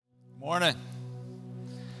Morning.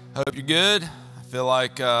 Hope you're good. I feel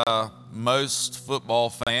like most football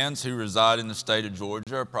fans who reside in the state of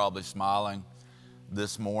Georgia are probably smiling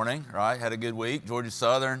this morning, right? Had a good week. Georgia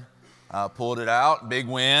Southern pulled it out. Big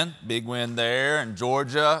win there in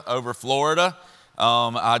Georgia over Florida.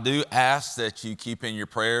 I do ask that you keep in your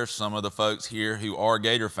prayers some of the folks here who are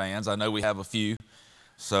Gator fans. I know we have a few,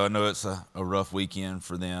 so I know it's a rough weekend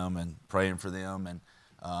for them, and praying for them and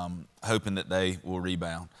hoping that they will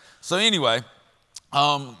rebound. So anyway,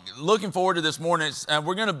 looking forward to this morning, and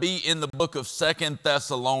we're going to be in the book of 2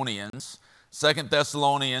 Thessalonians, in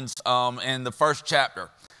the first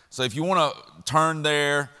chapter. So if you want to turn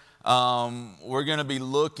there, we're going to be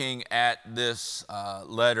looking at this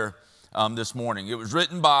letter this morning. It was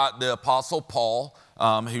written by the Apostle Paul,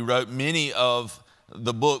 who wrote many of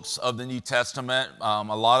the books of the New Testament. A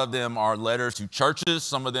lot of them are letters to churches.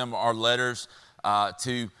 Some of them are letters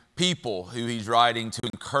to people who he's writing to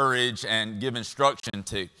encourage and give instruction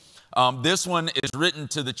to. This one is written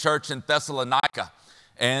to the church in Thessalonica.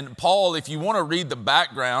 And Paul, if you want to read the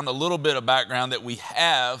background, a little bit of background that we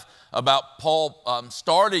have about Paul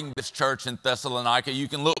starting this church in Thessalonica, you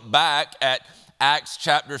can look back at Acts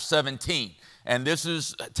chapter 17. And this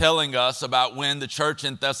is telling us about when the church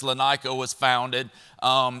in Thessalonica was founded,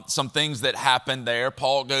 some things that happened there.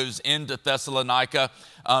 Paul goes into Thessalonica.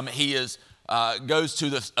 He goes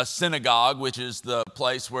to a synagogue, which is the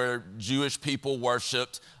place where Jewish people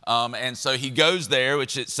worshiped. And so he goes there,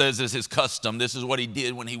 which it says is his custom. This is what he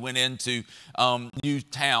did when he went into new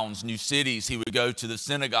towns, new cities. He would go to the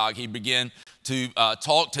synagogue. He began to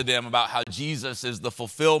talk to them about how Jesus is the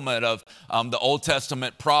fulfillment of the Old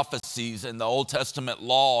Testament prophecies and the Old Testament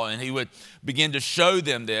law. And he would begin to show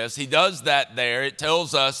them this. He does that there. It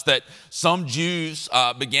tells us that some Jews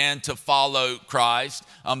began to follow Christ.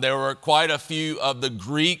 There were quite a few of the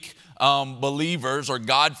Greek believers, or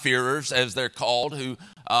God-fearers as they're called, who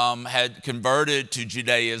had converted to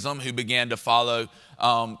Judaism, who began to follow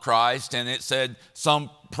Christ. And it said some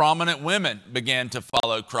prominent women began to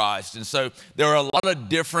follow Christ. And so there were a lot of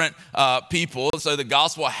different people. So the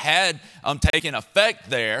gospel had taken effect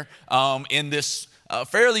there in this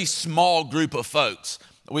fairly small group of folks.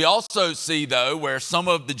 We also see, though, where some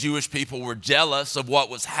of the Jewish people were jealous of what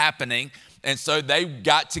was happening. And so they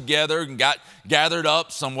got together and gathered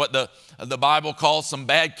up some what the Bible calls some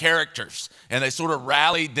bad characters. And they sort of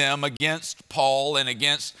rallied them against Paul and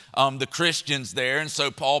against the Christians there. And so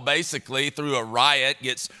Paul basically, through a riot,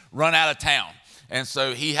 gets run out of town. And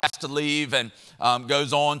so he has to leave and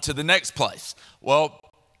goes on to the next place. Well,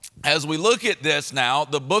 as we look at this now,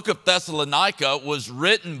 the book of Thessalonica was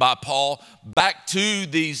written by Paul back to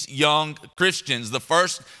these young Christians. The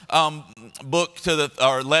first book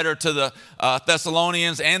letter to the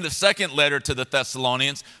Thessalonians and the second letter to the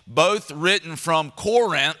Thessalonians, both written from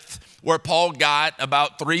Corinth, where Paul got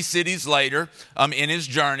about 3 cities later in his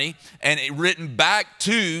journey, and it written back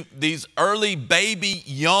to these early baby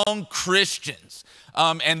young Christians.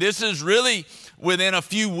 And this is really within a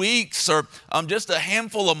few weeks or just a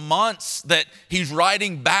handful of months that he's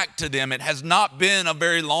writing back to them. It has not been a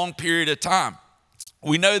very long period of time.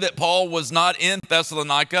 We know that Paul was not in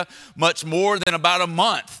Thessalonica much more than about a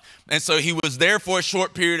month. And so he was there for a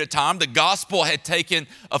short period of time. The gospel had taken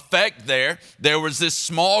effect there. There was this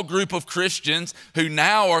small group of Christians who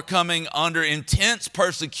now are coming under intense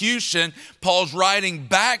persecution. Paul's writing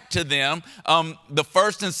back to them the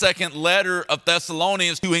first and second letter of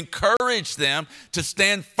Thessalonians to encourage them to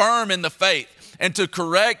stand firm in the faith and to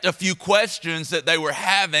correct a few questions that they were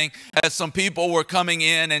having as some people were coming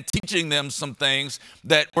in and teaching them some things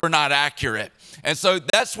that were not accurate. And so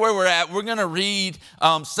that's where we're at. We're going to read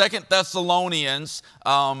 2 Thessalonians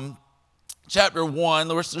chapter 1.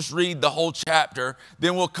 Let's just read the whole chapter.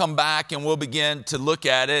 Then we'll come back and we'll begin to look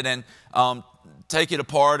at it and take it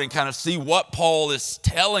apart and kind of see what Paul is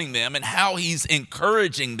telling them and how he's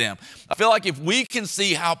encouraging them. I feel like if we can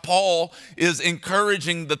see how Paul is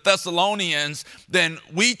encouraging the Thessalonians, then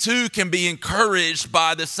we too can be encouraged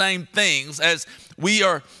by the same things. As we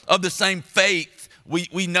are of the same faith,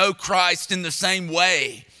 we know Christ in the same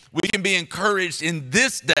way. We can be encouraged in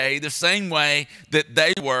this day the same way that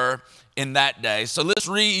they were in that day. So let's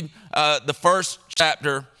read the first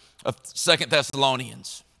chapter of 2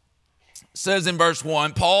 Thessalonians. It says in verse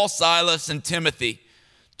 1, Paul, Silas, and Timothy,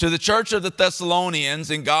 to the church of the Thessalonians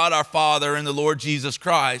in God our Father and the Lord Jesus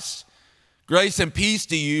Christ, grace and peace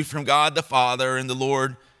to you from God the Father and the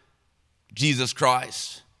Lord Jesus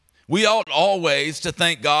Christ. We ought always to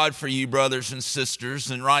thank God for you, brothers and sisters,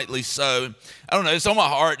 and rightly so. I don't know, it's on my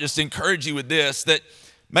heart just to encourage you with this, that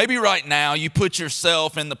maybe right now you put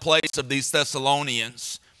yourself in the place of these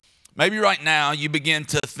Thessalonians Maybe right now you begin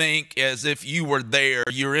to think as if you were there.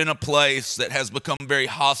 You're in a place that has become very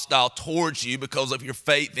hostile towards you because of your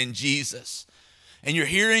faith in Jesus. And you're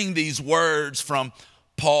hearing these words from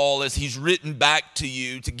Paul as he's written back to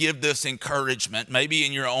you to give this encouragement. Maybe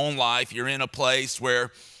in your own life you're in a place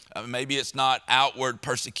where maybe it's not outward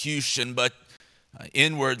persecution, but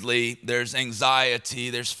inwardly there's anxiety,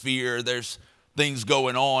 there's fear, there's things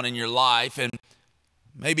going on in your life. And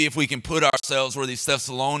maybe if we can put ourselves where these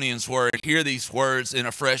Thessalonians were and hear these words in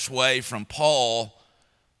a fresh way from Paul,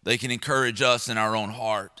 they can encourage us in our own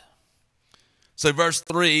heart. So verse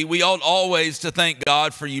 3, we ought always to thank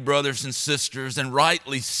God for you, brothers and sisters, and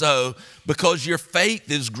rightly so, because your faith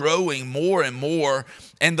is growing more and more,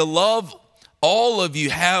 and the love all of you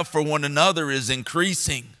have for one another is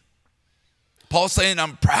increasing. Paul's saying,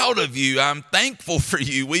 I'm proud of you. I'm thankful for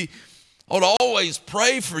you. We ought always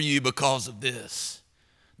pray for you because of this.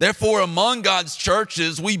 Therefore, among God's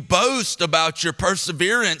churches, we boast about your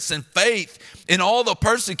perseverance and faith in all the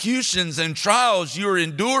persecutions and trials you are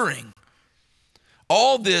enduring.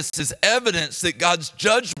 All this is evidence that God's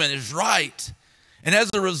judgment is right. And as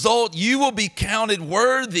a result, you will be counted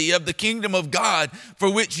worthy of the kingdom of God for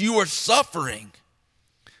which you are suffering.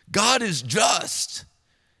 God is just.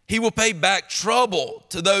 He will pay back trouble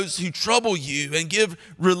to those who trouble you and give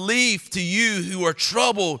relief to you who are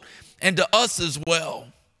troubled and to us as well.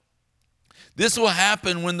 This will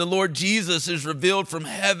happen when the Lord Jesus is revealed from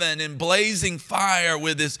heaven in blazing fire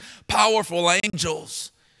with his powerful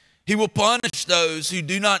angels. He will punish those who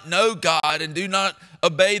do not know God and do not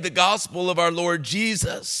obey the gospel of our Lord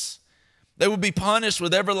Jesus. They will be punished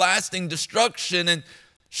with everlasting destruction and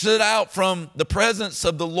shut out from the presence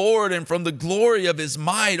of the Lord and from the glory of his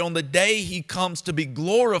might on the day he comes to be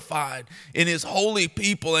glorified in his holy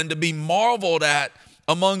people and to be marveled at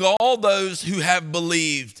among all those who have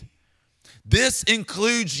believed. This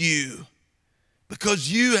includes you,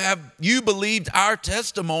 because you believed our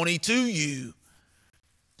testimony to you.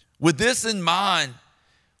 With this in mind,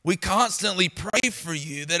 we constantly pray for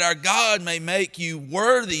you that our God may make you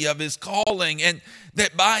worthy of his calling and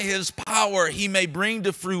that by his power he may bring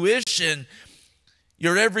to fruition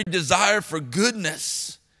your every desire for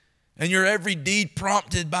goodness and your every deed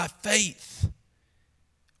prompted by faith.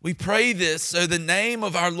 We pray this so the name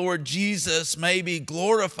of our Lord Jesus may be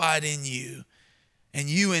glorified in you and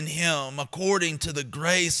you in him, according to the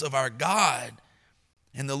grace of our God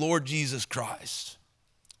and the Lord Jesus Christ.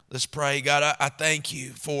 Let's pray. God, I thank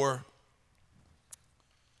you for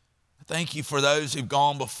those who've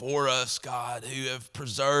gone before us, God, who have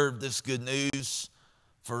preserved this good news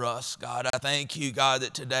for us, God. I thank you, God,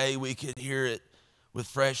 that today we could hear it with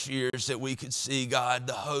fresh ears, that we could see, God,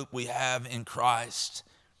 the hope we have in Christ.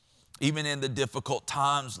 Even in the difficult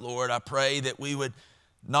times, Lord, I pray that we would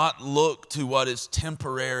not look to what is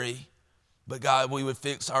temporary, but God, we would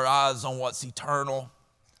fix our eyes on what's eternal,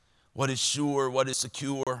 what is sure, what is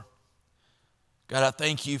secure. God, I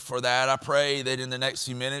thank you for that. I pray that in the next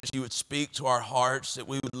few minutes you would speak to our hearts, that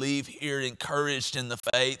we would leave here encouraged in the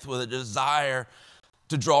faith with a desire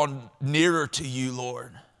to draw nearer to you,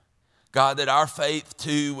 Lord. God, that our faith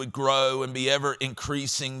too would grow and be ever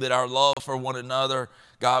increasing, that our love for one another,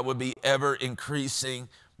 God, would be ever increasing,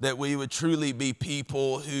 that we would truly be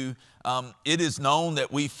people who it is known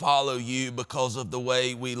that we follow you because of the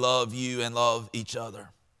way we love you and love each other.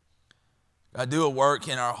 God, do a work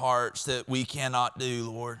in our hearts that we cannot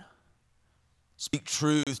do, Lord. Speak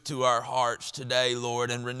truth to our hearts today,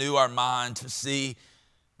 Lord, and renew our mind to see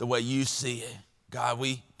the way you see it. God,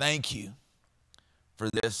 we thank you for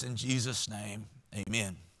this in Jesus' name.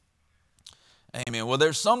 Amen. Amen. Well,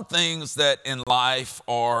 there's some things that in life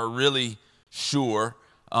are really sure.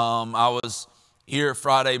 I was here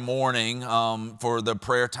Friday morning for the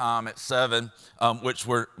prayer time at 7, which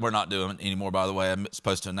we're not doing anymore, by the way. I'm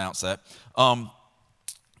supposed to announce that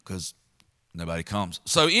because nobody comes.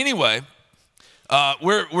 So anyway,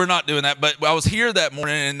 we're not doing that. But I was here that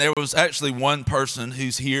morning, and there was actually one person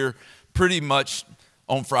who's here pretty much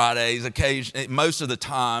on Fridays, most of the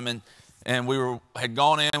time, and we had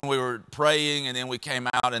gone in, we were praying, and then we came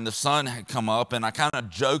out, and the sun had come up, and I kind of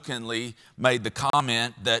jokingly made the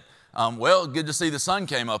comment that, well, good to see the sun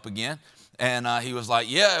came up again. And he was like,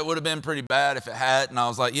 yeah, it would have been pretty bad if it had. And I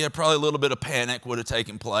was like, yeah, probably a little bit of panic would have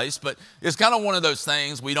taken place. But it's kind of one of those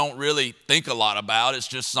things we don't really think a lot about. It's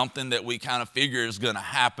just something that we kind of figure is going to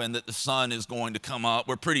happen, that the sun is going to come up.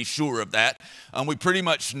 We're pretty sure of that. We pretty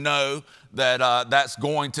much know that that's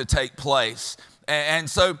going to take place. And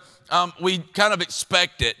so we kind of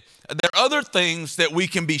expect it. There are other things that we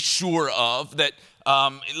can be sure of that,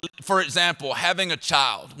 for example, having a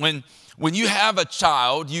child. When when you have a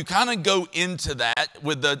child, you kind of go into that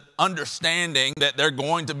with the understanding that they're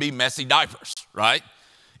going to be messy diapers, right?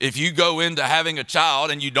 If you go into having a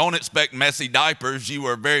child and you don't expect messy diapers, you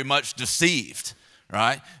are very much deceived,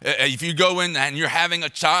 right? If you go in and you're having a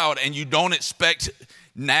child and you don't expect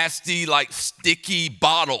nasty, like sticky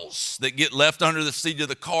bottles that get left under the seat of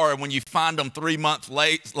the car, and when you find them 3 months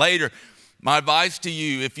later, my advice to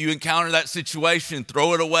you, if you encounter that situation,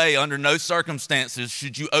 throw it away. Under no circumstances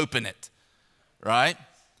should you open it, right?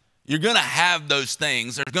 You're going to have those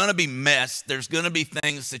things. There's going to be mess. There's going to be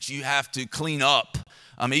things that you have to clean up.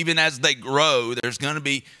 Even as they grow, there's going to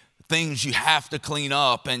be things you have to clean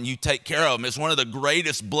up and you take care of them. It's one of the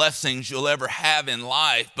greatest blessings you'll ever have in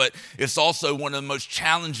life, but it's also one of the most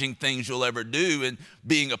challenging things you'll ever do in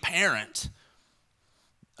being a parent.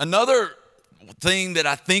 Another thing that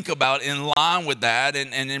I think about in line with that,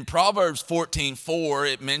 and in Proverbs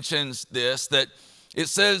 14:4, it mentions this, that it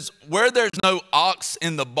says, where there's no ox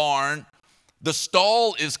in the barn, the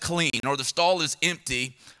stall is clean, or the stall is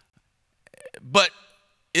empty, but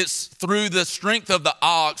it's through the strength of the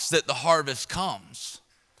ox that the harvest comes.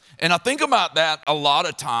 And I think about that a lot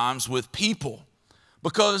of times with people,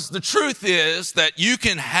 because the truth is that you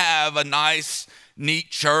can have a nice,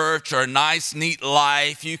 neat church or a nice, neat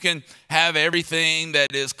life. You can have everything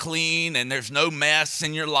that is clean and there's no mess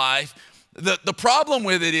in your life. The problem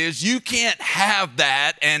with it is you can't have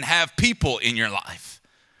that and have people in your life,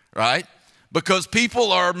 right? Because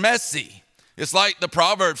people are messy. It's like the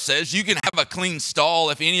proverb says, you can have a clean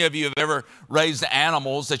stall. If any of you have ever raised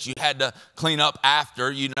animals that you had to clean up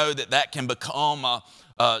after, you know that can become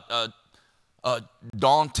a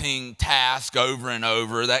daunting task over and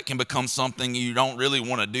over. That can become something you don't really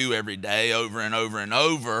want to do every day over and over and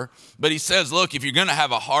over. But he says, look, if you're going to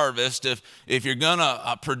have a harvest, if you're going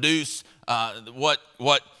to produce what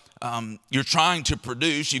you're trying to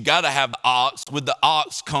produce, you've got to have the ox. With the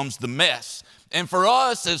ox comes the mess. And for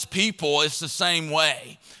us as people, it's the same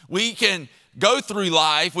way. We can go through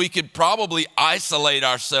life, we could probably isolate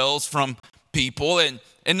ourselves from people and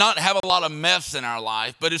not have a lot of mess in our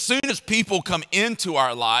life. But as soon as people come into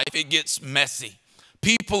our life, it gets messy.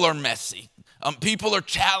 People are messy. People are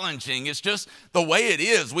challenging. It's just the way it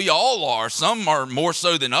is. We all are. Some are more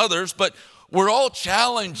so than others, but we're all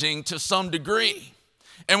challenging to some degree.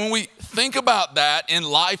 And when we think about that in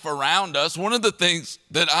life around us, one of the things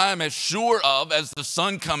that I am as sure of as the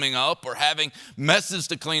sun coming up, or having messes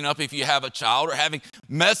to clean up if you have a child, or having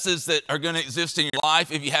messes that are going to exist in your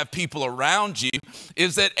life if you have people around you,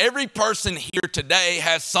 is that every person here today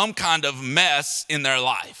has some kind of mess in their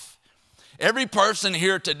life. Every person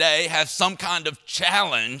here today has some kind of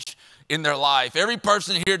challenge in their life. Every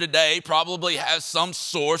person here today probably has some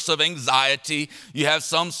source of anxiety. You have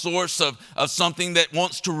some source of something that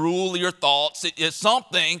wants to rule your thoughts. It is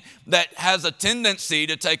something that has a tendency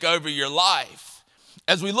to take over your life.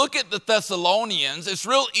 As we look at the Thessalonians, it's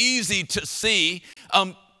real easy to see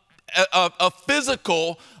a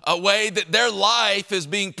physical way that their life is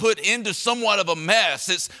being put into somewhat of a mess.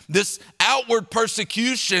 It's this outward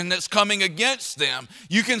persecution that's coming against them.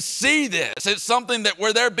 You can see this. It's something that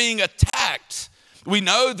where they're being attacked. We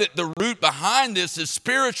know that the root behind this is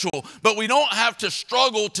spiritual, but we don't have to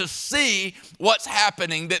struggle to see what's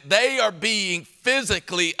happening, that they are being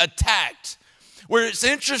physically attacked. Where it's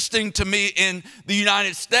interesting to me in the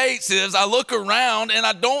United States is I look around and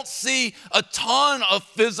I don't see a ton of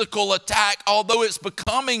physical attack, although it's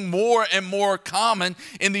becoming more and more common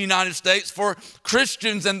in the United States for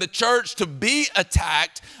Christians and the church to be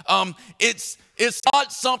attacked. It's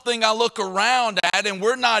not something I look around at, and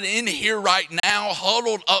we're not in here right now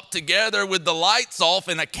huddled up together with the lights off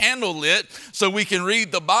and a candle lit so we can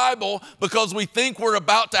read the Bible because we think we're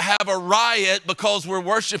about to have a riot because we're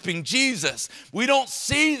worshiping Jesus. We don't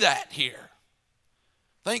see that here.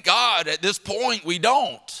 Thank God at this point we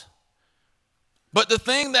don't. But the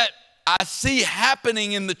thing that I see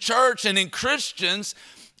happening in the church and in Christians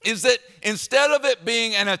is that instead of it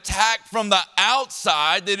being an attack from the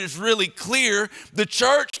outside that is really clear, the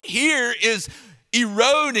church here is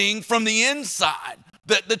eroding from the inside.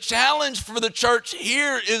 That the challenge for the church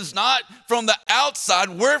here is not from the outside.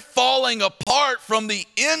 We're falling apart from the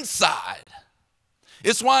inside.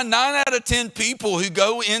 It's why 9 out of 10 people who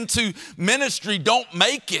go into ministry don't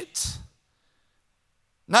make it.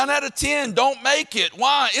 9 out of 10 don't make it.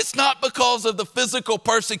 Why? It's not because of the physical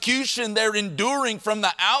persecution they're enduring from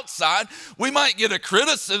the outside. We might get a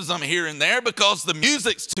criticism here and there because the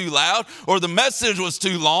music's too loud or the message was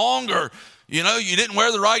too long or, you didn't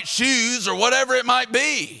wear the right shoes or whatever it might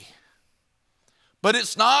be. But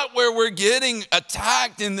it's not where we're getting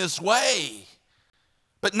attacked in this way.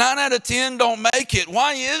 But 9 out of 10 don't make it.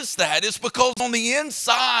 Why is that? It's because on the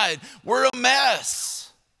inside, we're a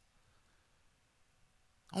mess.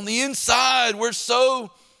 On the inside, we're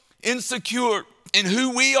so insecure in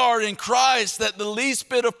who we are in Christ that the least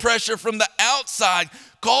bit of pressure from the outside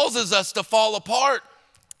causes us to fall apart.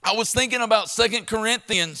 I was thinking about 2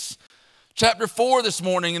 Corinthians chapter 4 this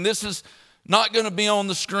morning, and this is not going to be on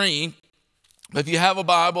the screen. But if you have a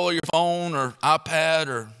Bible or your phone or iPad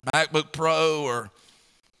or MacBook Pro or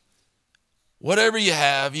whatever you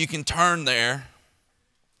have, you can turn there.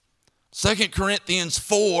 2 Corinthians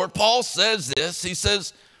 4, Paul says this. He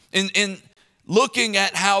says, in looking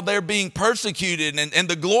at how they're being persecuted and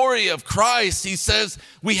the glory of Christ, he says,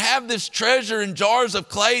 we have this treasure in jars of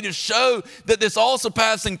clay to show that this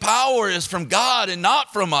all-surpassing power is from God and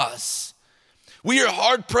not from us. We are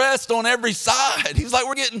hard pressed on every side. He's like,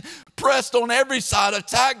 we're getting pressed on every side,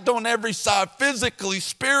 attacked on every side, physically,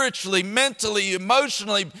 spiritually, mentally,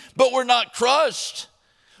 emotionally, but we're not crushed.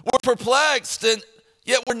 We're perplexed, and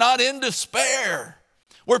yet we're not in despair.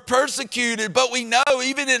 We're persecuted, but we know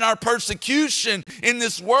even in our persecution in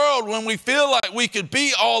this world, when we feel like we could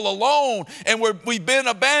be all alone and we've been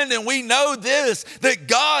abandoned, we know this, that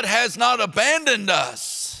God has not abandoned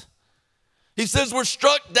us. He says we're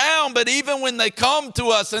struck down, but even when they come to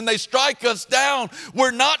us and they strike us down,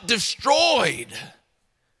 we're not destroyed.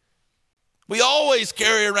 We always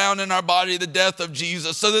carry around in our body the death of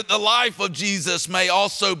Jesus so that the life of Jesus may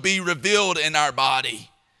also be revealed in our body.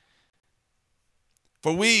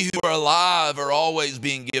 For we who are alive are always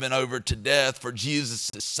being given over to death for Jesus'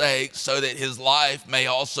 sake, so that his life may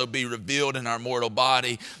also be revealed in our mortal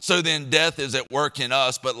body. So then death is at work in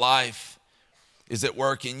us, but life is at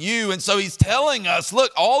work in you. And so he's telling us,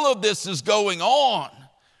 look, all of this is going on.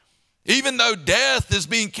 Even though death is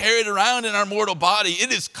being carried around in our mortal body,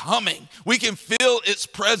 it is coming. We can feel its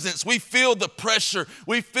presence. We feel the pressure.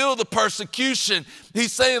 We feel the persecution.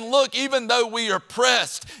 He's saying, look, even though we are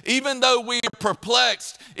pressed, even though we are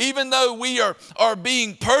perplexed, even though we are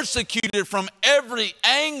being persecuted from every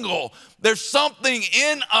angle, there's something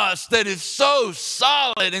in us that is so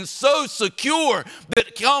solid and so secure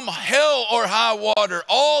that come hell or high water,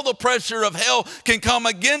 all the pressure of hell can come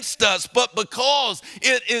against us. But because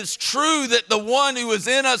it is true that the one who is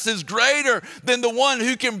in us is greater than the one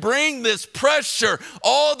who can bring this pressure,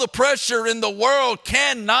 all the pressure in the world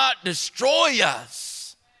cannot destroy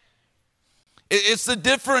us. It's the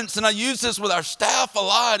difference, and I use this with our staff a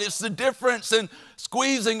lot, it's the difference in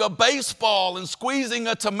squeezing a baseball and squeezing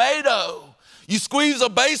a tomato. You squeeze a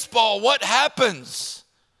baseball, what happens?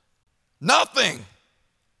 Nothing.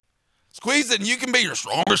 Squeeze it and you can be your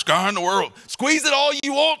strongest guy in the world. Squeeze it all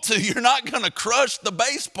you want to. You're not going to crush the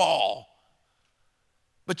baseball.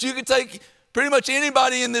 But you can take pretty much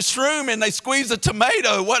anybody in this room and they squeeze a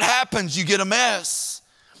tomato. What happens? You get a mess.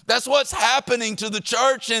 That's what's happening to the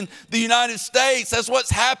church in the United States. That's what's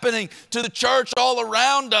happening to the church all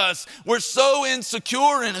around us. We're so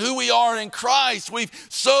insecure in who we are in Christ. We've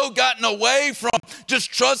so gotten away from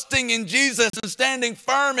just trusting in Jesus and standing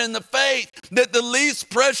firm in the faith that the least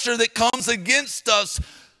pressure that comes against us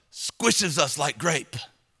squishes us like grape.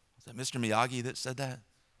 Is that Mr. Miyagi that said that?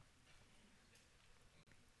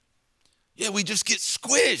 Yeah, we just get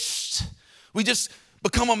squished. We just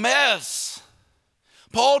become a mess.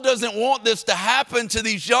 Paul doesn't want this to happen to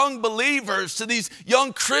these young believers, to these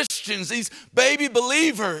young Christians, these baby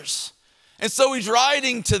believers. And so he's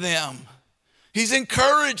writing to them. He's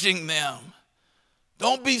encouraging them.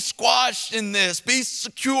 Don't be squashed in this. Be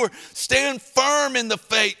secure. Stand firm in the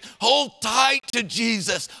faith. Hold tight to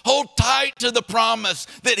Jesus. Hold tight to the promise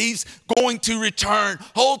that he's going to return.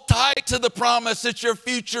 Hold tight to the promise that your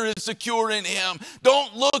future is secure in him.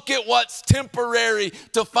 Don't look at what's temporary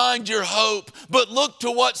to find your hope, but look to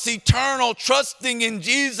what's eternal, trusting in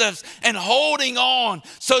Jesus and holding on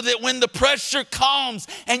so that when the pressure comes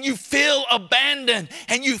and you feel abandoned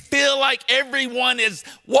and you feel like everyone has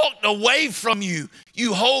walked away from you,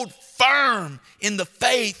 you hold firm in the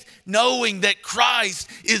faith, knowing that Christ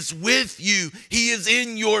is with you. He is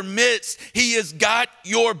in your midst. He has got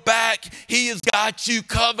your back. He has got you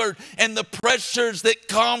covered. And the pressures that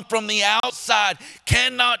come from the outside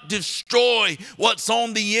cannot destroy what's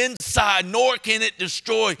on the inside, nor can it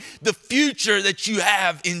destroy the future that you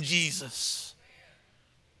have in Jesus.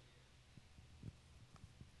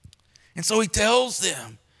 And so he tells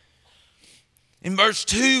them, in verse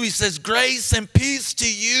 2, he says, grace and peace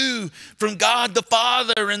to you from God the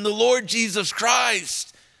Father and the Lord Jesus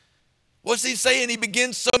Christ. What's he saying? He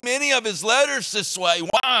begins so many of his letters this way.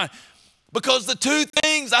 Why? Because the two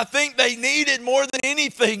things I think they needed more than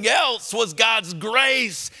anything else was God's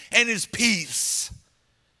grace and his peace.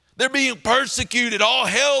 They're being persecuted. All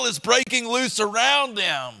hell is breaking loose around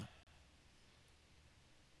them.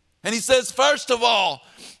 And he says, first of all,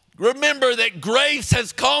 remember that grace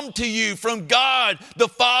has come to you from God the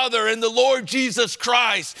Father and the Lord Jesus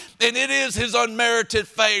Christ. And it is his unmerited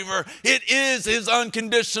favor. It is his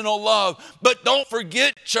unconditional love. But don't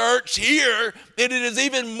forget, church, here, it is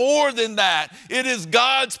even more than that. It is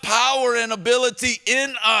God's power and ability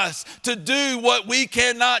in us to do what we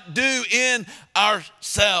cannot do in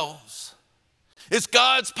ourselves. It's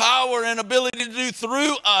God's power and ability to do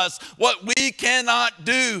through us what we cannot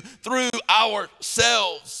do through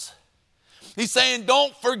ourselves. He's saying,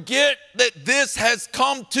 don't forget that this has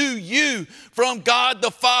come to you from God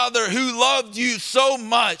the Father, who loved you so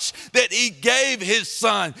much that he gave his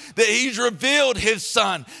Son, that he's revealed his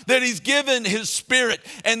Son, that he's given his Spirit,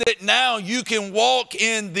 and that now you can walk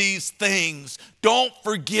in these things. Don't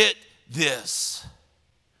forget this.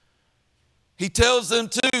 He tells them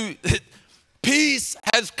too that peace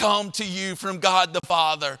has come to you from God the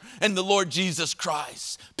Father and the Lord Jesus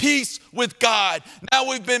Christ. Peace with God. Now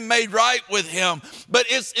we've been made right with him. But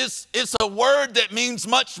it's a word that means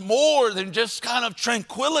much more than just kind of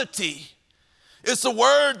tranquility. It's a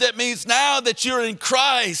word that means now that you're in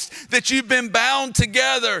Christ, that you've been bound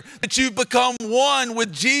together, that you've become one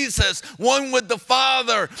with Jesus, one with the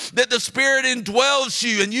Father, that the Spirit indwells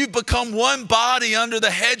you and you've become one body under the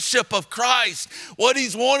headship of Christ. What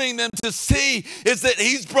he's wanting them to see is that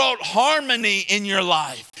he's brought harmony in your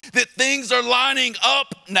life, that things are lining up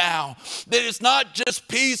now, that it's not just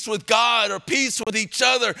peace with God or peace with each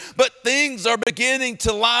other, but things are beginning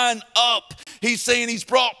to line up. He's saying he's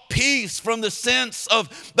brought peace from the sense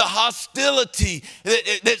of the hostility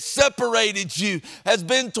that separated you has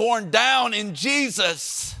been torn down in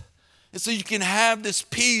Jesus. And so you can have this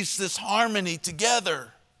peace, this harmony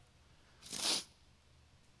together.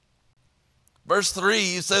 Verse 3,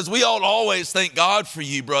 he says, we ought always thank God for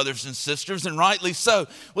you, brothers and sisters, and rightly so.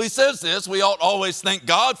 Well, he says this, we ought always thank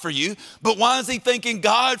God for you, but why is he thanking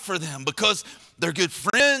God for them? Because they're good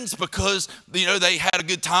friends, because they had a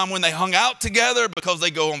good time when they hung out together, because they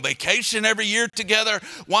go on vacation every year together.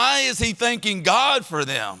 Why is he thanking God for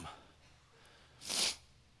them?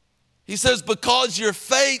 He says, because your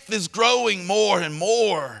faith is growing more and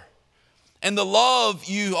more, and the love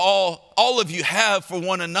you all of you have for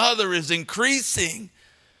one another is increasing.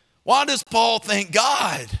 Why does Paul thank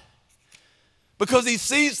God? Because he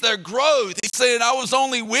sees their growth. He's saying, I was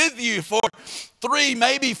only with you for 3,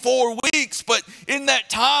 maybe 4 weeks, but in that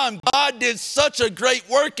time, God did such a great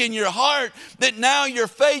work in your heart that now your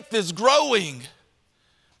faith is growing.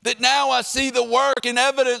 That now I see the work and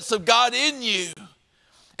evidence of God in you.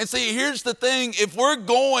 And see, here's the thing, if we're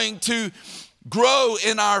going to grow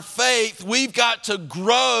in our faith, we've got to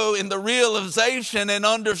grow in the realization and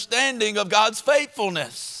understanding of God's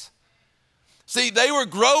faithfulness. See, they were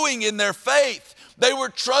growing in their faith. They were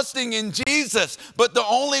trusting in Jesus, but the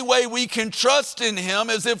only way we can trust in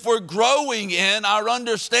him is if we're growing in our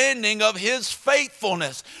understanding of his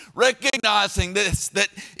faithfulness, recognizing this, that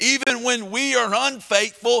even when we are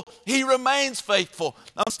unfaithful, he remains faithful.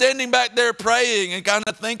 I'm standing back there praying and kind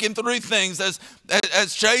of thinking through things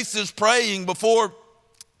as Chase is praying before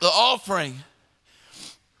the offering.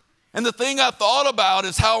 And the thing I thought about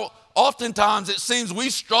is how oftentimes it seems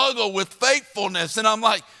we struggle with faithfulness, and I'm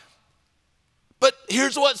like, but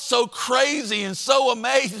here's what's so crazy and so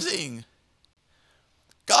amazing.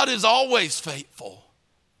 God is always faithful.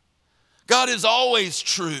 God is always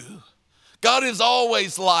true. God is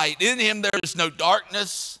always light. In him there is no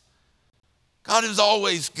darkness. God is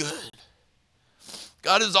always good.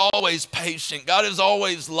 God is always patient. God is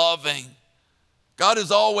always loving. God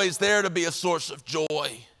is always there to be a source of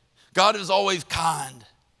joy. God is always kind.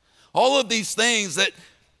 All of these things that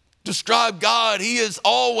describe God, he is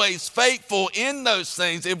always faithful in those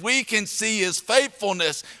things. If we can see his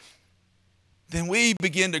faithfulness, then we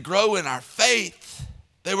begin to grow in our faith.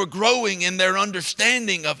 They were growing in their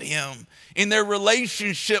understanding of him, in their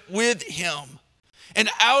relationship with him. And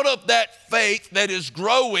out of that faith that is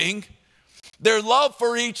growing, their love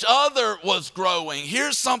for each other was growing.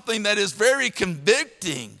 Here's something that is very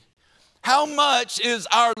convicting. How much is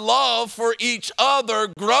our love for each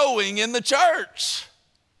other growing in the church?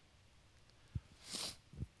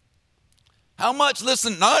 How much,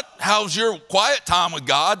 listen, not how's your quiet time with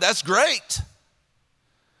God, that's great.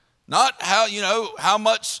 Not how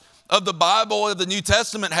much of the Bible or the New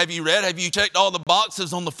Testament have you read? Have you checked all the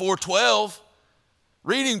boxes on the 412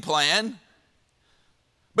 reading plan?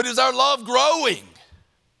 But is our love growing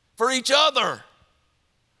for each other?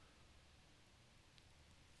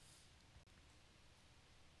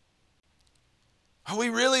 Are we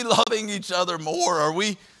really loving each other more? Are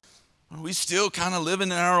we We still kind of living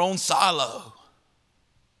in our own silo.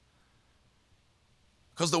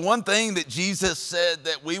 Because the one thing that Jesus said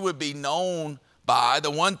that we would be known by,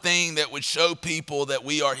 the one thing that would show people that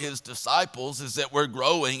we are his disciples, is that we're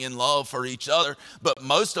growing in love for each other. But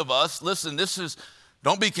most of us, listen,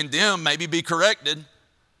 don't be condemned, maybe be corrected.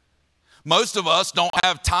 Most of us don't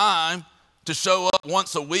have time to show up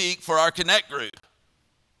once a week for our Connect group.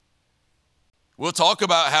 We'll talk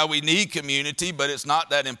about how we need community, but it's not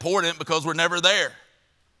that important because we're never there.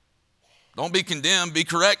 Don't be condemned, be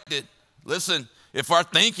corrected. Listen, if our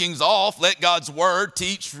thinking's off, let God's word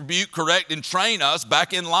teach, rebuke, correct, and train us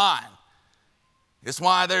back in line. It's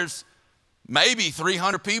why there's maybe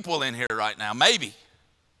 300 people in here right now, maybe.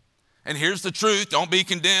 And here's the truth, don't be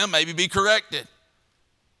condemned, maybe be corrected.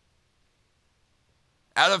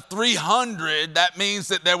 Out of 300, that means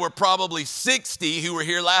that there were probably 60 who were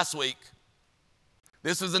here last week.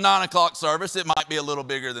 This is a 9 o'clock service. It might be a little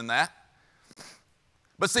bigger than that.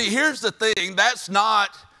 But see, here's the thing. That's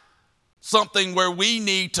not something where we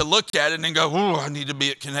need to look at it and go, ooh, I need to be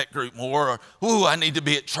at Connect Group more, or ooh, I need to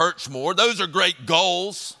be at church more. Those are great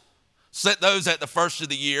goals. Set those at the first of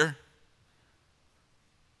the year.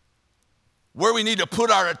 Where we need to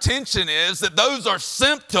put our attention is that those are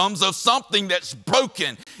symptoms of something that's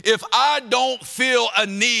broken. If I don't feel a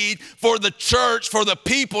need for the church, for the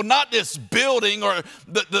people, not this building or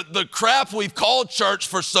the crap we've called church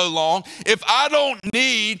for so long, if I don't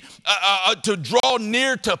need to draw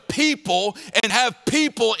near to people and have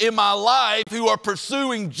people in my life who are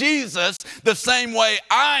pursuing Jesus the same way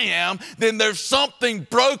I am, then there's something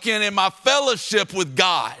broken in my fellowship with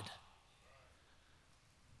God.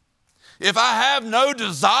 If I have no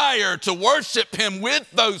desire to worship him with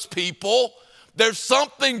those people, there's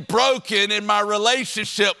something broken in my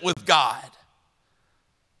relationship with God.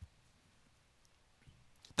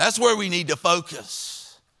 That's where we need to focus.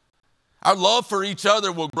 Our love for each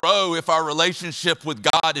other will grow if our relationship with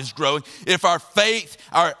God is growing. If our faith,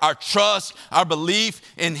 our trust, our belief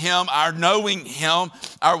in him, our knowing him,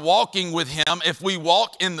 our walking with him, if we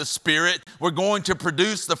walk in the Spirit, we're going to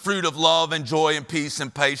produce the fruit of love and joy and peace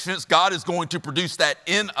and patience. God is going to produce that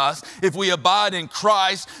in us. If we abide in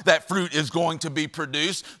Christ, that fruit is going to be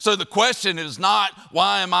produced. So the question is not,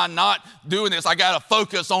 why am I not doing this? I got to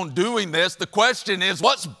focus on doing this. The question is,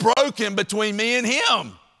 what's broken between me and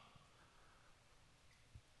him?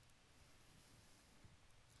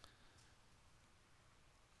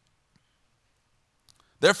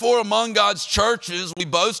 Therefore, among God's churches, we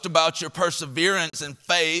boast about your perseverance and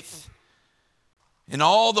faith in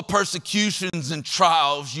all the persecutions and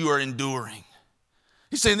trials you are enduring.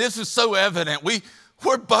 He's saying this is so evident.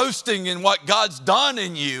 We're boasting in what God's done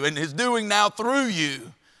in you and is doing now through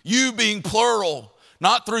you. You being plural,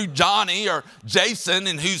 not through Johnny or Jason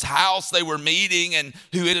in whose house they were meeting and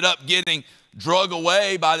who ended up getting drug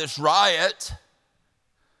away by this riot.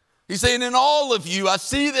 He's saying, in all of you, I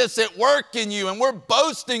see this at work in you, and we're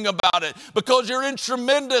boasting about it because you're in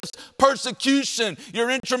tremendous persecution, you're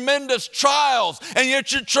in tremendous trials, and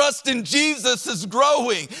yet your trust in Jesus is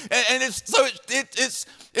growing. And it's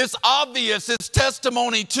obvious, it's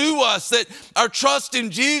testimony to us that our trust in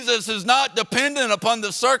Jesus is not dependent upon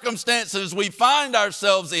the circumstances we find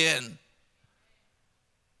ourselves in.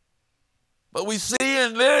 But we see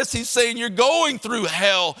in this, he's saying you're going through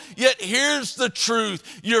hell, yet here's the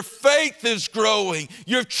truth. Your faith is growing.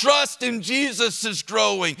 Your trust in Jesus is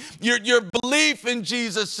growing. Your belief in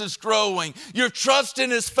Jesus is growing. Your trust in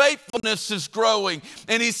his faithfulness is growing.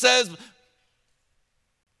 And he says,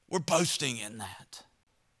 we're boasting in that.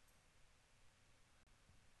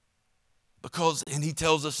 Because, and he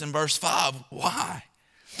tells us in verse 5, why?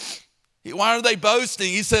 Why are they boasting?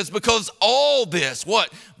 He says, because all this,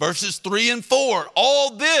 what? Verses 3 and 4,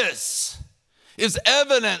 all this is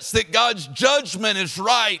evidence that God's judgment is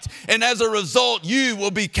right, and as a result, you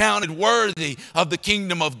will be counted worthy of the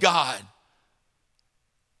kingdom of God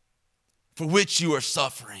for which you are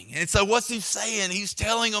suffering. And so what's he saying? He's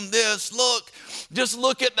telling them this, look, just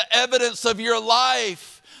look at the evidence of your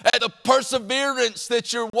life, at the perseverance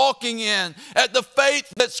that you're walking in, at the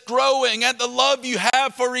faith that's growing, at the love you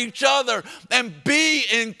have for each other, and be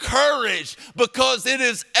encouraged because it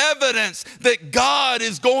is evidence that God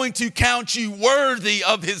is going to count you worthy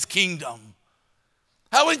of his kingdom.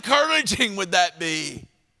 How encouraging would that be?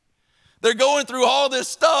 They're going through all this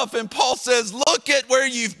stuff, and Paul says, look at where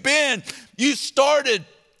you've been. You started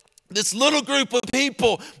this little group of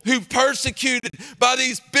people who persecuted by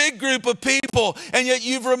these big group of people, and yet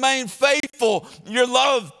you've remained faithful. Your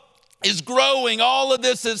love is growing. All of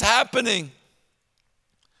this is happening.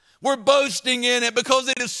 We're boasting in it because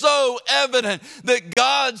it is so evident that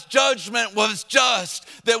God's judgment was just,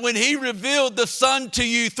 that when he revealed the Son to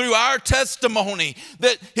you through our testimony,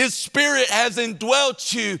 that his Spirit has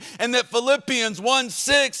indwelt you, and that Philippians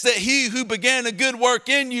 1:6, that he who began a good work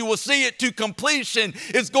in you will see it to completion,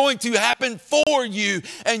 is going to happen for you,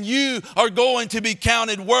 and you are going to be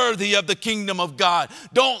counted worthy of the kingdom of God.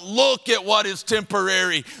 Don't look at what is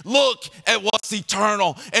temporary. Look at what's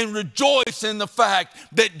eternal and rejoice in the fact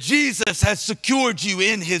that Jesus has secured you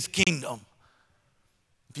in his kingdom.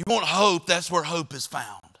 If you want hope, that's where hope is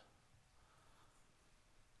found.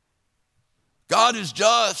 God is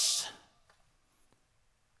just.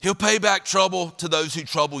 He'll pay back trouble to those who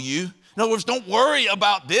trouble you. In other words, don't worry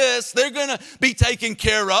about this. They're going to be taken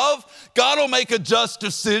care of. God will make a just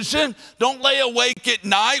decision. Don't lay awake at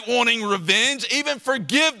night wanting revenge. Even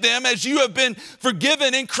forgive them as you have been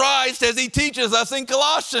forgiven in Christ, as he teaches us in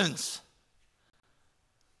Colossians.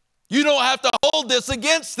 You don't have to hold this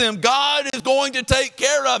against them. God is going to take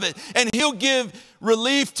care of it. And he'll give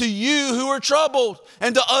relief to you who are troubled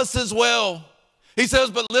and to us as well. He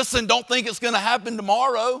says, but listen, don't think it's going to happen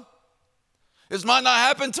tomorrow. This might not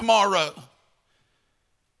happen tomorrow.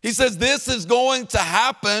 He says this is going to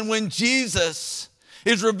happen when Jesus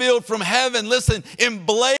is revealed from heaven. Listen, in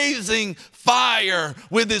blazing fire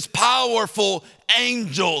with his powerful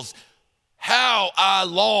angels. How I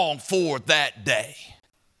long for that day.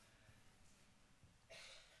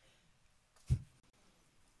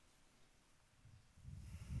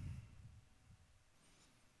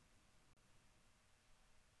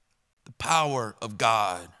 Power of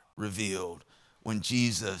God revealed when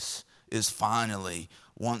Jesus is finally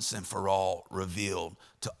once and for all revealed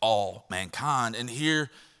to all mankind. And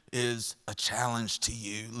here is a challenge to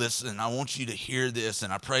you. Listen, I want you to hear this,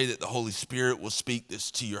 and I pray that the Holy Spirit will speak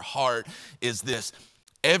this to your heart, is this: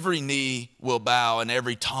 every knee will bow and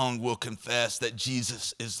every tongue will confess that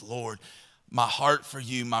Jesus is Lord. My heart for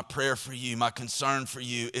you, my prayer for you, my concern for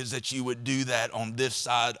you is that you would do that on this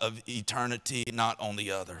side of eternity, not on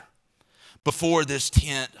the other. Before this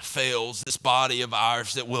tent fails, this body of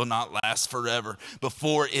ours that will not last forever,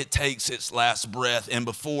 before it takes its last breath, and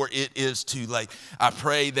before it is too late, I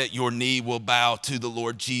pray that your knee will bow to the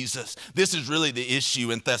Lord Jesus. This is really the issue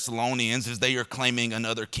in Thessalonians, is they are claiming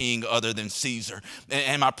another king other than Caesar.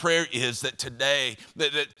 And my prayer is that today,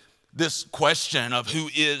 that this question of who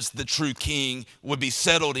is the true king would be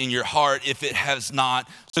settled in your heart if it has not,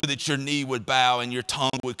 so that your knee would bow and your tongue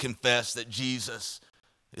would confess that Jesus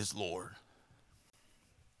is Lord.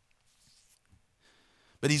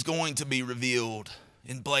 But he's going to be revealed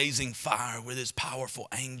in blazing fire with his powerful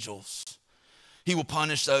angels. He will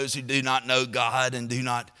punish those who do not know God and do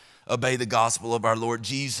not obey the gospel of our Lord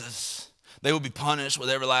Jesus. They will be punished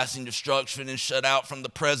with everlasting destruction and shut out from the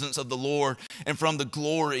presence of the Lord and from the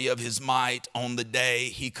glory of his might on the day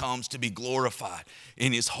he comes to be glorified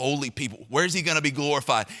in his holy people. Where is he going to be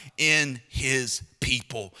glorified? In his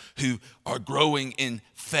people who are growing in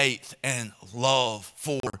faith and love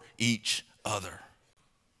for each other.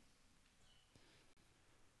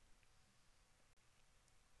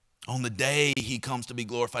 On the day he comes to be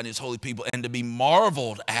glorified in his holy people and to be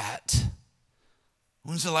marveled at.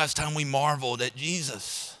 When's the last time we marveled at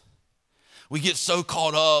Jesus? We get so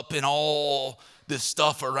caught up in all this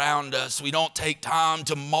stuff around us, we don't take time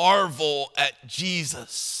to marvel at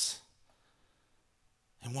Jesus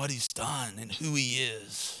and what he's done and who he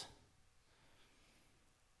is.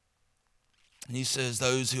 And he says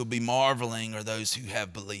those who will be marveling are those who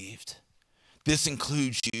have believed. This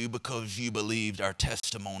includes you because you believed our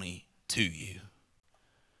testimony to you.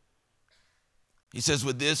 He says,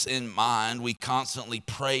 with this in mind, we constantly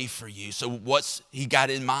pray for you. So what's he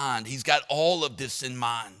got in mind? He's got all of this in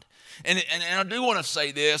mind. And I do want to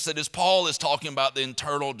say this, that as Paul is talking about the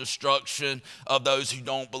internal destruction of those who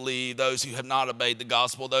don't believe, those who have not obeyed the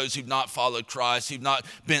gospel, those who've not followed Christ, who've not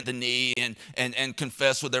bent the knee and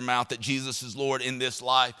confessed with their mouth that Jesus is Lord in this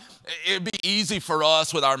life, it'd be easy for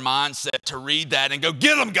us with our mindset to read that and go,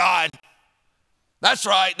 get them, God. That's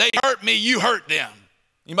right. They hurt me. You hurt them.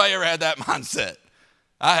 Anybody ever had that mindset?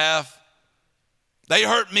 I have. They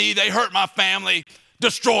hurt me. They hurt my family.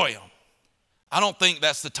 Destroy them. I don't think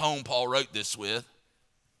that's the tone Paul wrote this with.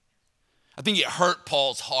 I think it hurt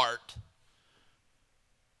Paul's heart.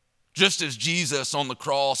 Just as Jesus on the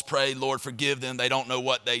cross prayed, Lord, forgive them, they don't know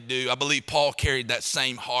what they do. I believe Paul carried that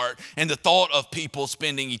same heart. And the thought of people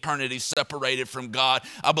spending eternity separated from God,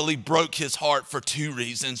 I believe broke his heart for two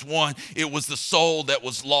reasons. One, it was the soul that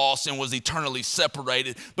was lost and was eternally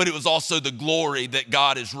separated, but it was also the glory that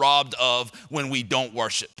God is robbed of when we don't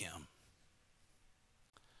worship him.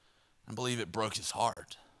 I believe it broke his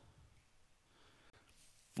heart.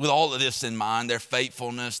 with all of this in mind, their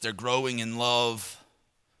faithfulness, their growing in love,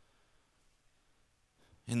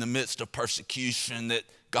 in the midst of persecution, that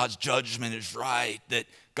God's judgment is right, that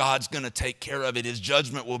God's going to take care of it. His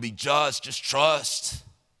judgment will be just trust.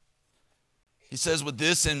 He says, with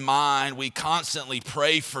this in mind, we constantly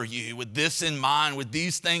pray for you. With this in mind, with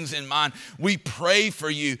these things in mind, we pray for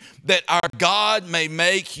you that our God may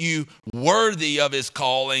make you worthy of his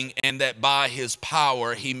calling, and that by his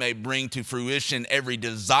power he may bring to fruition every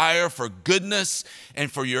desire for goodness and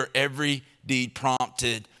for your every deed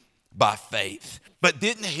prompted by faith. But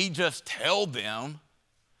didn't he just tell them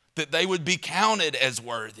that they would be counted as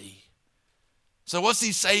worthy? So what's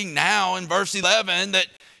he saying now in verse 11? That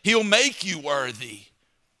he'll make you worthy.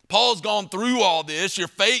 Paul's gone through all this. Your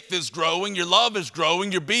faith is growing. Your love is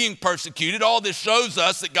growing. You're being persecuted. All this shows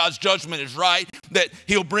us that God's judgment is right, that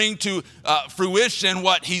he'll bring to fruition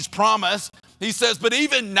what he's promised. He says, but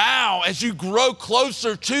even now, as you grow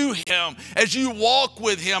closer to him, as you walk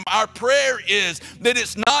with him, our prayer is that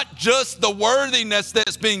it's not just the worthiness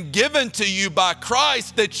that's been given to you by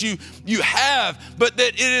Christ that you have, but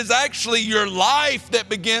that it is actually your life that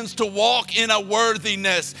begins to walk in a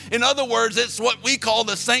worthiness. In other words, it's what we call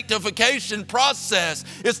the sanctification process.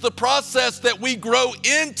 It's the process that we grow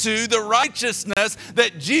into the righteousness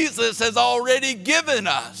that Jesus has already given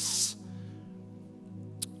us.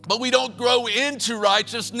 But we don't grow into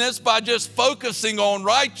righteousness by just focusing on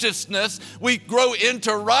righteousness. We grow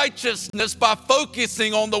into righteousness by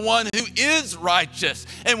focusing on the one who is righteous.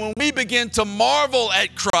 And when we begin to marvel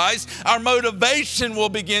at Christ, our motivation will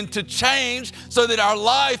begin to change so that our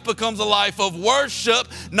life becomes a life of worship,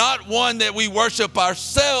 not one that we worship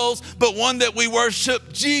ourselves, but one that we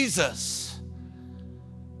worship Jesus.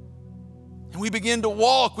 And we begin to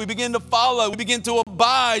walk, we begin to follow, we begin to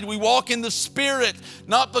abide. We walk in the Spirit,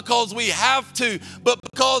 not because we have to, but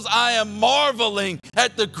because I am marveling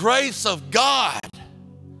at the grace of God.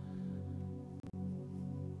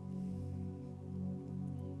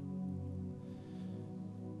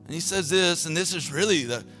 And he says this, and this is really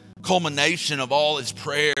the culmination of all his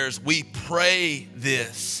prayers. We pray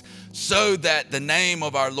this so that the name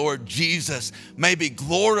of our Lord Jesus may be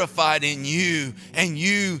glorified in you and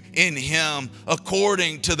you in him,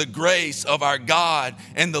 according to the grace of our God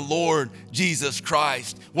and the Lord Jesus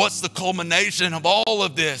Christ. What's the culmination of all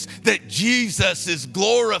of this? That Jesus is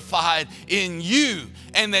glorified in you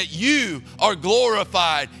and that you are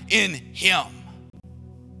glorified in him.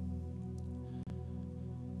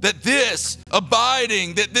 That this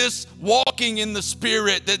abiding, that this walking in the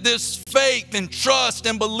Spirit, that this faith and trust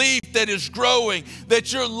and belief that is growing,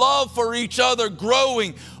 that your love for each other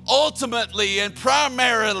growing, ultimately and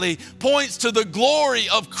primarily points to the glory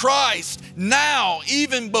of Christ now,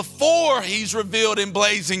 even before he's revealed in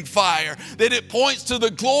blazing fire. That it points to the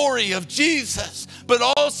glory of Jesus, but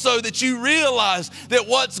also that you realize that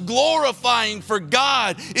what's glorifying for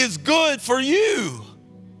God is good for you.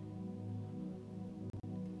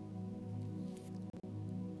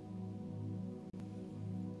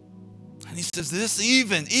 And he says this,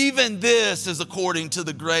 even this is according to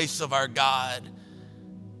the grace of our God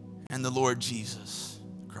and the Lord Jesus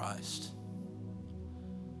Christ.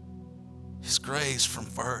 His grace from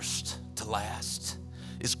first to last.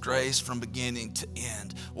 His grace from beginning to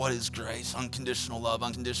end. What is grace? Unconditional love,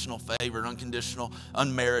 unconditional favor, unconditional,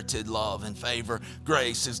 unmerited love and favor.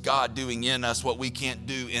 Grace is God doing in us what we can't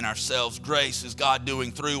do in ourselves. Grace is God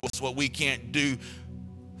doing through us what we can't do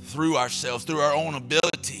through ourselves, through our own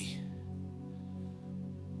ability.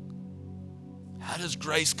 How does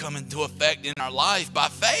grace come into effect in our life? By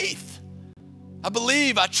faith. I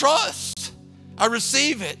believe, I trust, I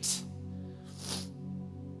receive it.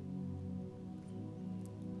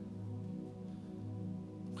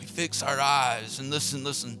 We fix our eyes and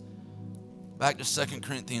listen. Back to 2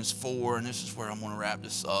 Corinthians 4, and this is where I'm going to wrap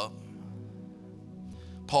this up.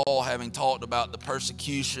 Paul, having talked about the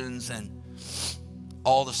persecutions and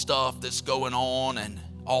all the stuff that's going on and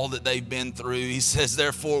all that they've been through, he says,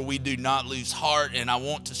 therefore we do not lose heart. And I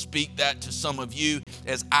want to speak that to some of you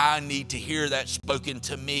as I need to hear that spoken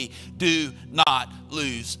to me. Do not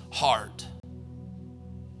lose heart.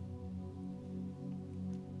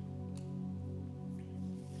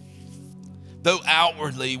 Though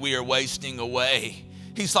outwardly we are wasting away,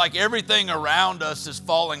 he's like, everything around us is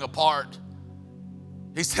falling apart.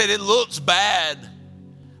 He said, it looks bad.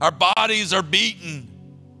 Our bodies are beaten.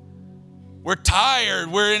 We're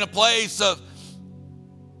tired. We're in a place of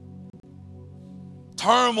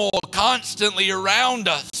turmoil constantly around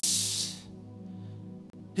us.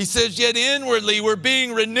 He says, yet inwardly we're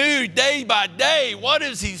being renewed day by day. What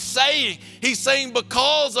is he saying? He's saying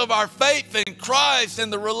because of our faith in Christ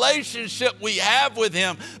and the relationship we have with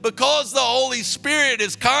him, because the Holy Spirit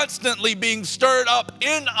is constantly being stirred up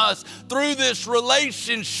in us through this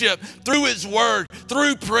relationship, through his word,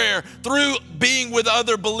 through prayer, through being with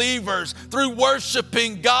other believers, through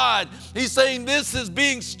worshiping God. He's saying this is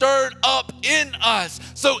being stirred up in us.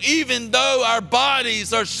 So even though our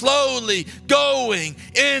bodies are slowly going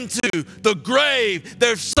into the grave,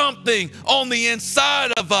 there's something on the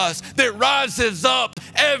inside of us that rises up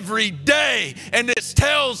every day. And it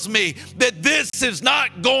tells me that this is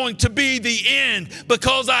not going to be the end,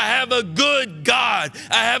 because I have a good God.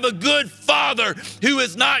 I have a good Father who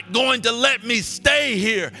is not going to let me stay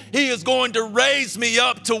here. He is going to raise me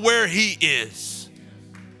up to where he is.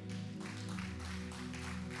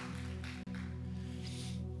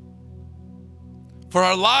 For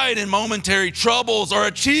our light and momentary troubles are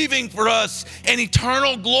achieving for us an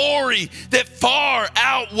eternal glory that far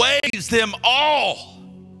outweighs them all.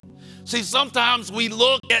 See, sometimes we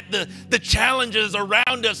look at the challenges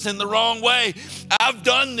around us in the wrong way. I've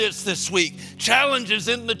done this week. Challenges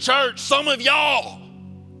in the church, some of y'all.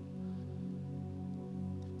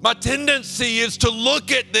 My tendency is to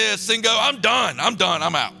look at this and go, I'm done,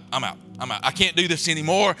 I'm out. I can't do this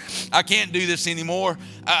anymore. I can't do this anymore.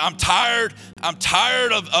 I'm tired. I'm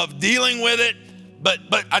tired of dealing with it.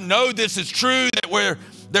 But I know this is true, that where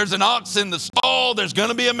there's an ox in the stall, there's going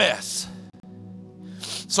to be a mess.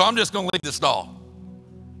 So I'm just going to leave the stall.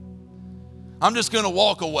 I'm just going to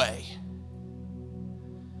walk away.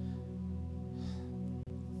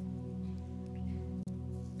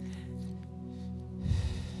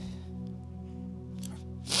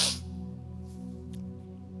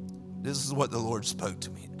 This is what the Lord spoke to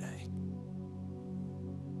me today.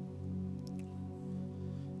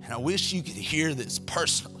 And I wish you could hear this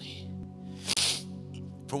personally,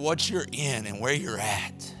 for what you're in and where you're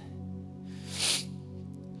at.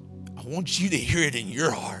 I want you to hear it in your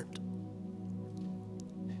heart.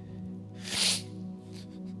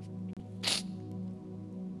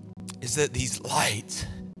 Is that these light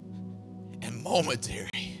and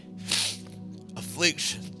momentary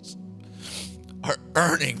afflictions are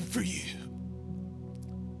earning for you.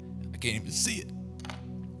 I can't even see it.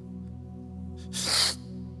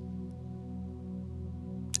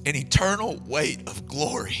 An eternal weight of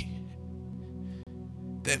glory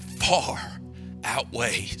that far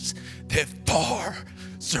outweighs, that far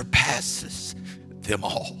surpasses them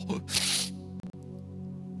all.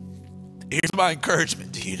 Here's my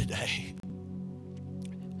encouragement to you today.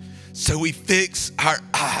 So we fix our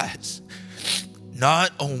eyes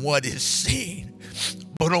not on what is seen,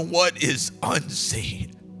 but on what is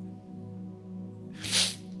unseen.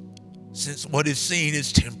 Since what is seen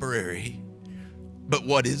is temporary, but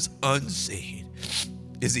what is unseen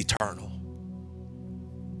is eternal.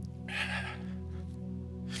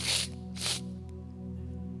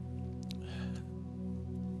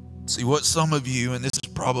 See, what some of you, and this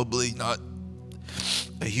is probably not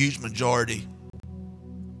a huge majority,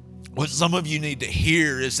 what some of you need to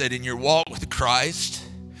hear is that in your walk with Christ,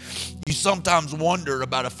 you sometimes wonder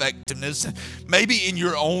about effectiveness, maybe in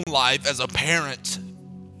your own life as a parent,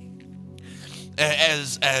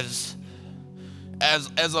 as a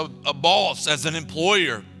boss, as an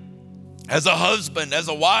employer, as a husband, as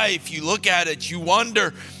a wife. You look at it, you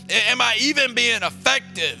wonder, am I even being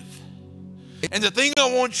effective? And the thing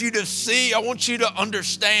I want you to see, I want you to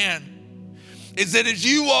understand, is that as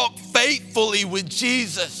you walk faithfully with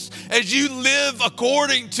Jesus, as you live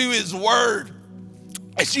according to his word,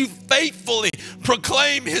 as you faithfully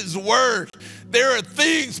proclaim his word, there are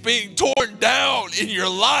things being torn down in your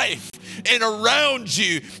life and around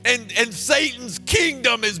you, and Satan's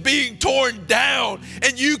kingdom is being torn down,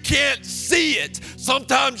 and you can't see it.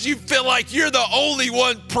 Sometimes you feel like you're the only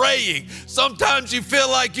one praying. Sometimes you feel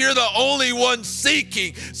like you're the only one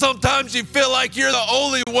seeking. Sometimes you feel like you're the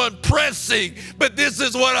only one pressing. But this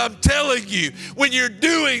is what I'm telling you. When you're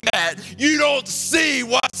doing that, you don't see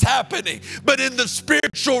what's happening. But in the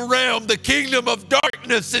spiritual realm, the kingdom of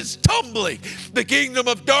darkness is tumbling. The kingdom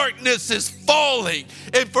of darkness is falling.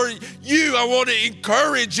 And for you, I want to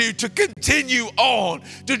encourage you to continue on,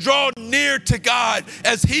 to draw near to God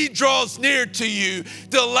as he draws near to you,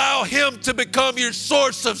 to allow him to become your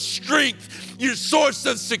source of strength, your source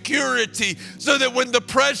of security, so that when the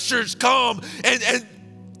pressures come and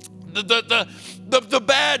the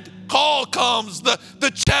bad call comes,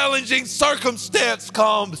 the challenging circumstance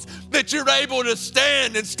comes, that you're able to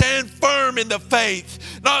stand and stand firm in the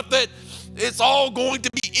faith. Not that it's all going to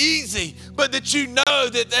be easy, but that you know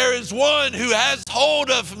that there is one who has hold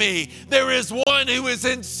of me. There is one who is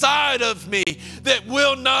inside of me that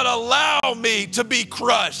will not allow me to be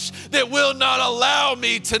crushed, that will not allow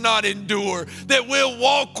me to not endure, that will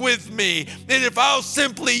walk with me. And if I'll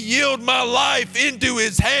simply yield my life into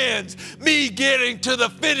his hands, me getting to the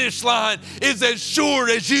finish line is as sure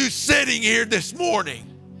as you sitting here this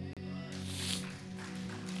morning.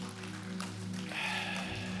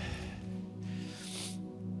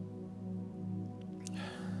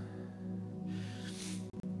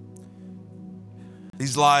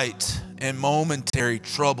 These light and momentary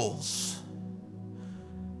troubles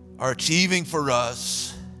are achieving for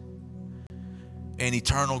us an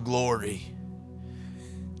eternal glory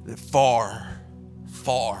that far,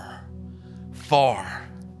 far, far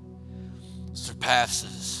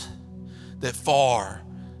surpasses, that far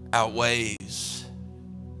outweighs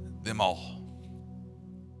them all.